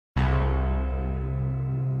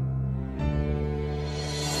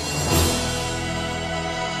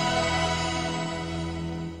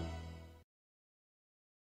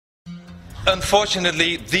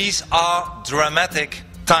Unfortunately, these are dramatic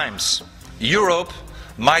times. Europe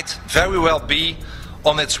might very well be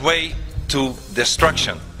on its way to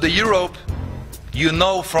destruction. The Europe you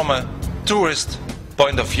know from a tourist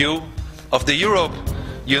point of view, of the Europe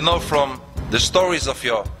you know from the stories of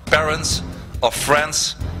your parents, of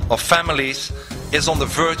friends, of families, is on the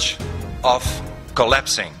verge of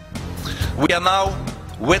collapsing. We are now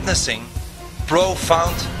witnessing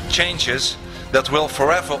profound changes that will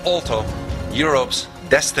forever alter Europe's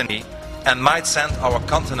destiny and might send our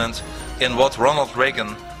continent in what Ronald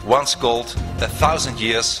Reagan once called 1,000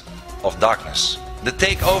 years of darkness. The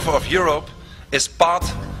takeover of Europe is part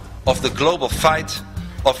of the global fight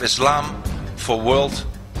of Islam for world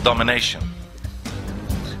domination.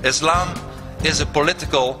 Islam is a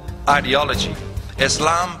political ideology.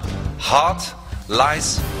 Islam's heart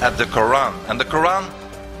lies at the Quran, and the Quran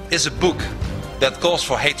is a book that calls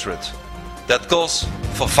for hatred, that calls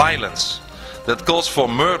for violence, that calls for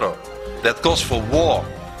murder, that calls for war,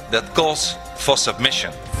 that calls for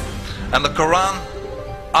submission. And the Quran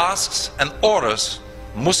asks and orders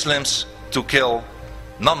Muslims to kill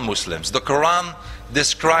non-Muslims. The Quran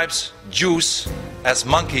describes Jews as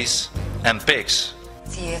monkeys and pigs.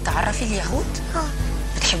 تعرفي اليهود؟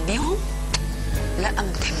 بتحبيهم؟ لا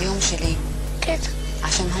ما بتحبيهمش ليه؟ كده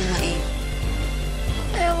عشان هم ايه؟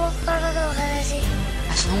 هم قردة وخنازير.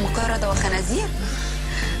 عشان هم قردة وخنازير؟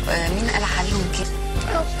 مين قال عليهم كده؟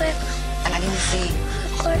 ربنا. قال عليهم فين؟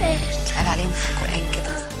 القرآن. قال عليهم في القرآن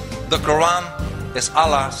كده. The Quran is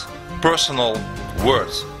Allah's personal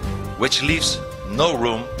word, which leaves no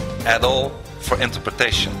room at all for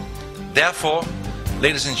interpretation. Therefore,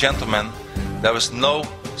 ladies and gentlemen, there is no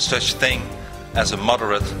such thing as a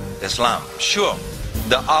moderate Islam. Sure,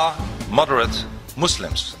 there are moderate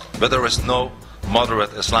Muslims, but there is no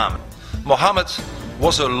moderate Islam. Muhammad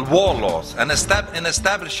was a warlord, and in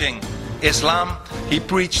establishing Islam, he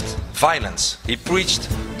preached violence. He preached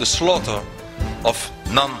the slaughter of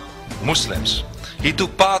non-Muslims. He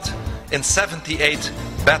took part in 78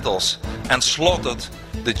 battles and slaughtered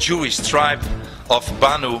the Jewish tribe of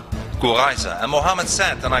Banu Qurayza. And Muhammad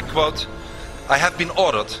said, and I quote, "I have been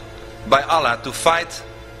ordered by Allah to fight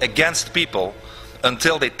against people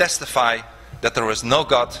until they testify that there is no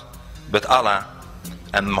God but Allah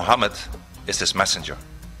and Muhammad is his messenger."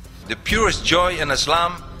 The purest joy in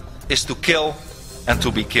Islam is to kill and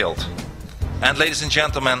to be killed. And ladies and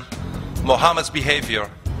gentlemen, Muhammad's behavior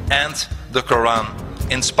and the Quran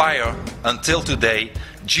inspire until today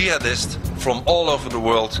jihadists from all over the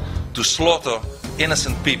world to slaughter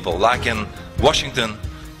innocent people, like in Washington,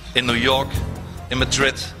 in New York, in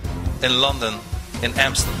Madrid, in London, in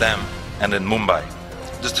Amsterdam and in Mumbai.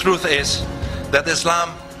 The truth is that Islam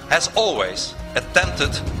has always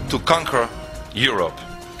attempted to conquer Europe,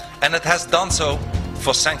 and it has done so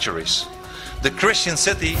for centuries. The Christian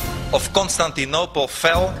city of Constantinople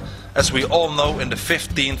fell, as we all know, in the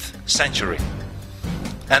 15th century.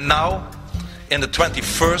 And now, in the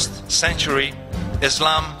 21st century,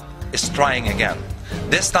 Islam is trying again.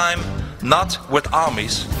 This time, not with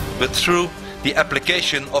armies, but through the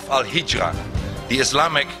application of al-Hijra, the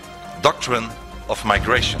Islamic doctrine of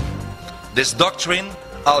migration. This doctrine,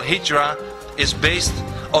 al-Hijra, is based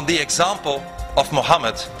on the example of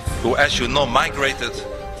Muhammad, who, as you know, migrated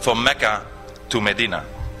from Mecca to Medina.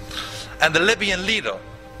 And the Libyan leader,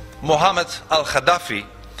 Muhammad al-Gaddafi,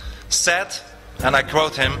 said, and I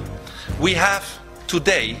quote him, "We have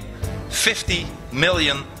today 50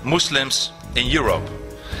 million Muslims in Europe.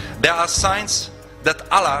 There are signs that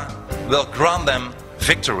Allah will grant them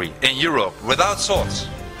victory in Europe without swords,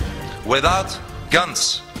 without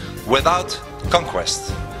guns, without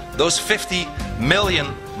conquest. Those 50 million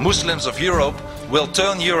Muslims of Europe will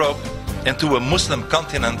turn Europe into a Muslim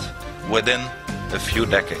continent within a few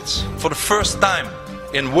decades." For the first time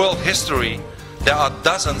in world history, there are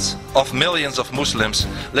dozens of millions of Muslims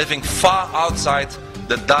living far outside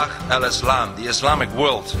the Dar al-Islam, the Islamic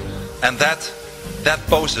world, and that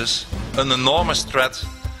poses an enormous threat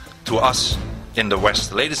to us in the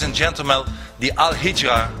West. Ladies and gentlemen, the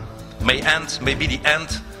al-Hijra may be the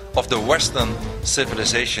end of the Western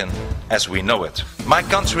civilization as we know it. My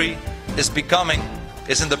country is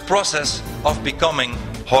in the process of becoming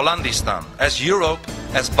Hollandistan, as Europe,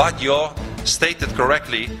 as Badior stated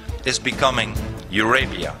correctly, is becoming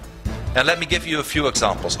Eurabia. And let me give you a few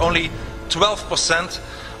examples. Only 12%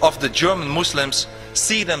 of the German Muslims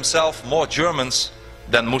see themselves more Germans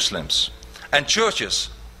than Muslims. And churches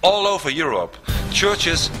all over Europe,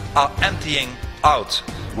 churches are emptying out,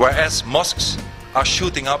 whereas mosques are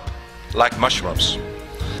shooting up like mushrooms.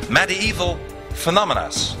 Medieval phenomena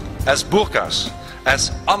as burqas,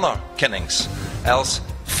 as honor killings, as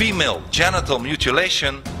female genital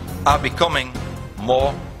mutilation are becoming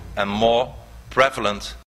more and more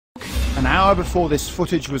prevalent. An hour before this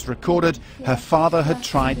footage was recorded, her father had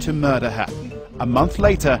tried to murder her. A month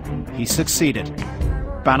later, he succeeded.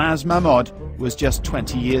 Banaz Mahmoud was just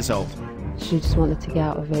 20 years old. She just wanted to get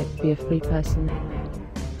out of it, be a free person,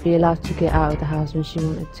 be allowed to get out of the house when she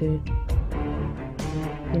wanted to.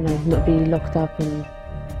 You know, not be locked up and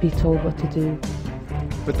be told what to do.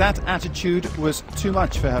 But that attitude was too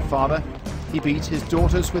much for her father. He beat his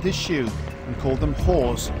daughters with his shoe and called them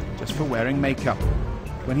whores just for wearing makeup.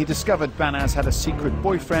 When he discovered Banaz had a secret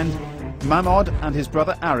boyfriend, Mahmoud and his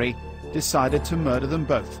brother Ari decided to murder them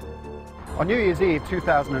both. On New Year's Eve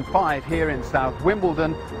 2005, here in South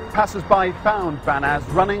Wimbledon, passers-by found Banaz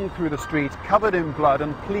running through the street, covered in blood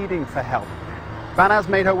and pleading for help. Banaz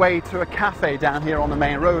made her way to a cafe down here on the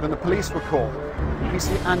main road and the police were called.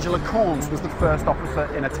 PC Angela Corns was the first officer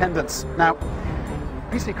in attendance. Now,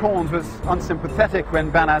 PC Corns was unsympathetic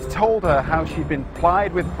when Banaz told her how she'd been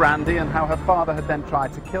plied with brandy and how her father had then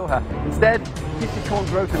tried to kill her. Instead, PC Corns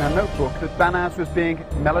wrote in her notebook that Banaz was being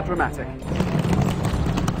melodramatic.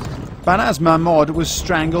 Banaz Mahmoud was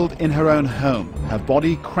strangled in her own home, her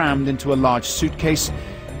body crammed into a large suitcase.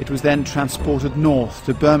 It was then transported north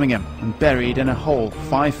to Birmingham and buried in a hole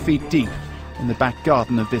 5 feet deep in the back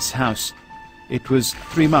garden of this house. It was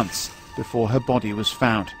 3 months before her body was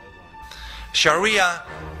found. Sharia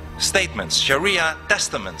statements, Sharia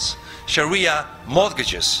testaments, Sharia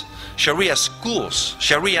mortgages, Sharia schools,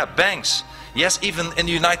 Sharia banks, yes, even in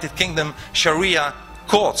the United Kingdom, Sharia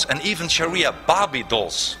courts and even Sharia Barbie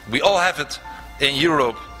dolls. We all have it in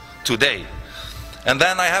Europe today. And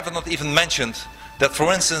then I have not even mentioned that,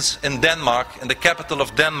 for instance, in Denmark, in the capital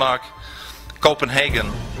of Denmark, Copenhagen,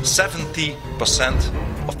 70%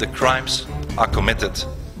 of the crimes are committed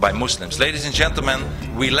by Muslims. Ladies and gentlemen,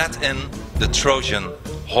 we let in the Trojan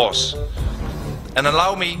horse. And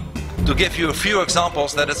allow me to give you a few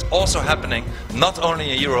examples that it's also happening not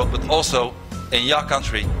only in Europe but also in your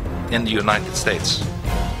country, in the United States.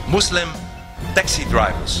 Muslim taxi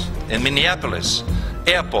drivers in Minneapolis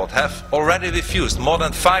airport have already refused more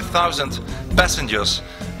than 5,000 passengers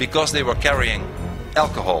because they were carrying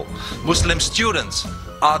alcohol. Muslim students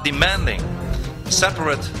are demanding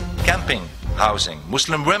separate camping housing.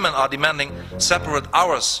 Muslim women are demanding separate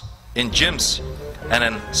hours in gyms and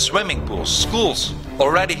in swimming pools. Schools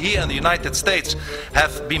already here in the United States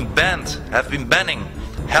have been banning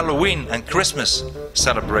Halloween and Christmas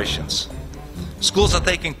celebrations. Schools are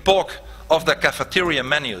taking pork off their cafeteria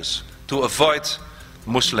menus to avoid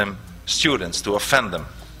Muslim students, to offend them.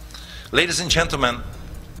 Ladies and gentlemen,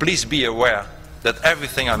 please be aware that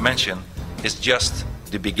everything I mention is just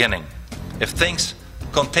the beginning. If things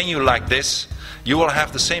continue like this, you will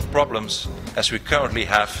have the same problems as we currently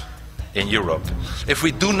have in Europe. If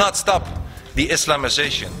we do not stop the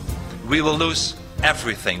Islamization, we will lose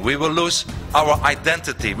everything. We will lose our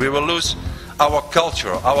identity, we will lose our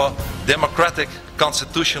culture, our democratic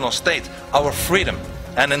constitutional state, our freedom,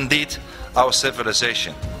 and indeed our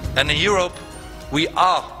civilization. And in Europe, we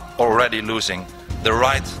are already losing the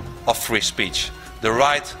right of free speech, the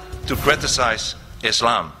right to criticize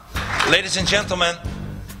Islam. Ladies and gentlemen,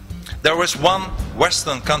 there is one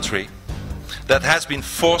Western country that has been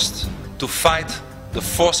forced to fight the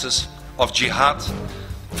forces of jihad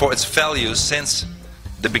for its values since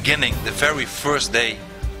the beginning, the very first day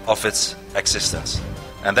of its existence.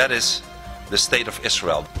 And that is the state of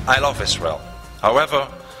Israel. I love Israel. However,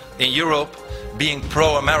 in Europe, being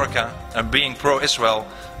pro-America and being pro-Israel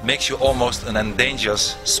makes you almost an endangered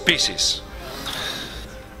species.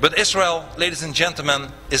 But Israel, ladies and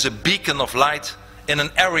gentlemen, is a beacon of light in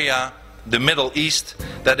an area, the Middle East,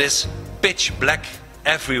 that is pitch black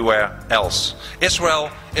everywhere else. Israel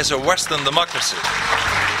is a Western democracy.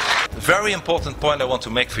 Very important point I want to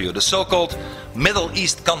make for you. The so-called Middle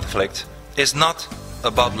East conflict is not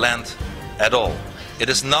about land at all. It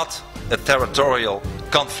is not a territorial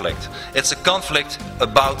conflict. It's a conflict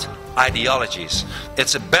about ideologies.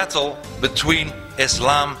 It's a battle between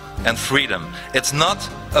Islam and freedom. It's not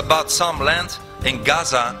about some land in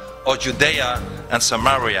Gaza or Judea and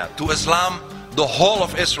Samaria. To Islam, the whole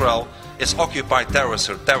of Israel is occupied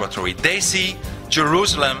territory. They see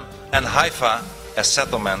Jerusalem and Haifa as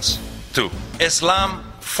settlements too. Islam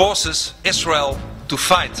forces Israel to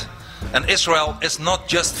fight. And Israel is not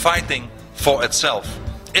just fighting for itself.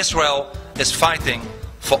 Israel is fighting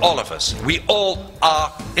for all of us. We all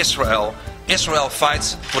are Israel. Israel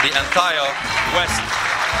fights for the entire West.